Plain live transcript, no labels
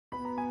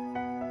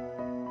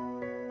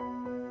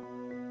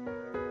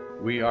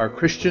We are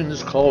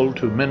Christians called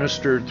to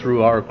minister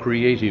through our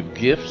creative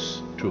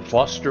gifts to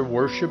foster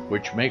worship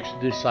which makes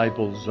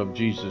disciples of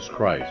Jesus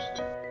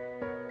Christ.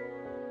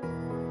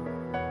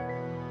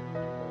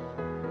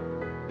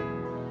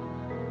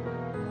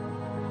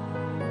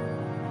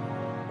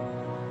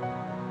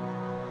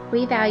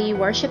 We value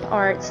worship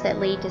arts that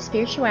lead to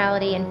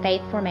spirituality and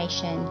faith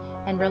formation,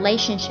 and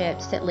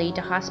relationships that lead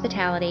to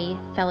hospitality,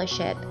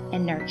 fellowship,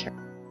 and nurture.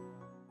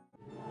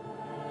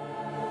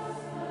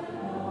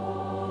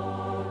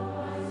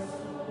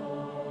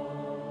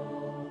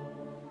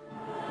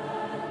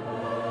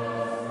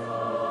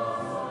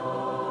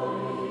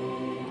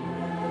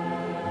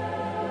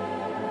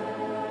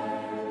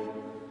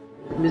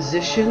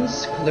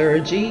 Musicians,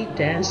 clergy,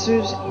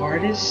 dancers,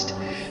 artists,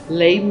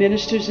 lay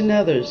ministers, and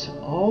others,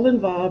 all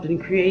involved in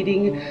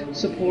creating,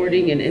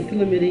 supporting, and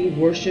implementing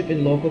worship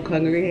in local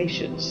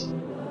congregations.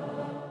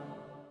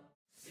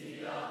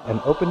 An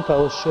open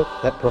fellowship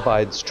that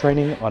provides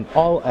training on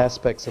all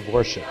aspects of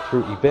worship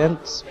through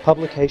events,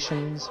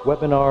 publications,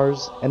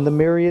 webinars, and the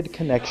myriad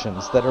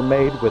connections that are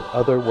made with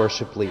other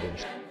worship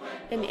leaders.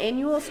 An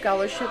annual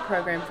scholarship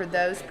program for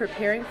those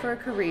preparing for a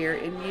career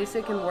in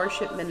music and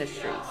worship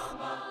ministries.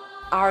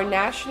 Our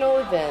national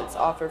events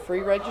offer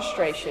free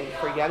registration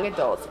for young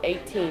adults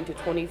 18 to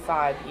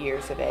 25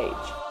 years of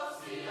age.